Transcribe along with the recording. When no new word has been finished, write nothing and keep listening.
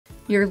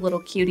Your little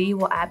cutie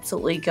will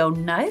absolutely go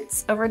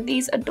nuts over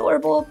these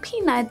adorable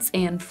Peanuts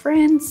and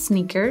Friends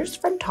sneakers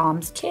from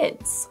TOMS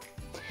Kids.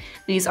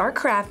 These are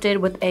crafted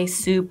with a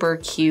super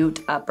cute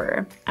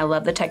upper. I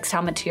love the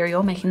textile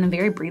material, making them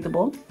very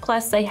breathable.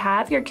 Plus, they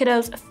have your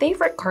kiddos'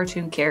 favorite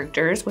cartoon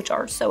characters, which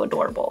are so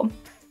adorable.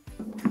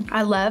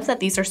 I love that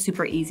these are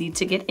super easy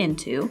to get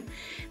into.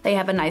 They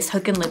have a nice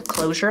hook and loop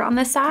closure on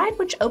the side,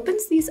 which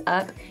opens these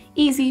up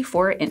easy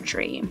for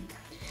entry.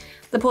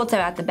 The pull tab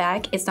at the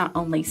back is not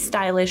only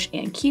stylish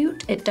and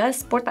cute, it does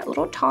sport that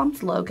little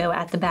TOMS logo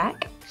at the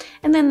back.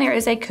 And then there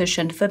is a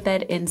cushioned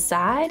footbed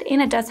inside,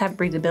 and it does have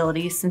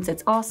breathability since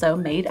it's also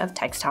made of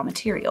textile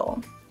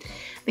material.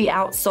 The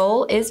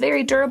outsole is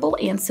very durable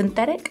and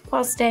synthetic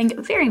while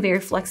staying very, very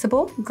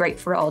flexible, great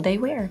for all day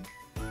wear.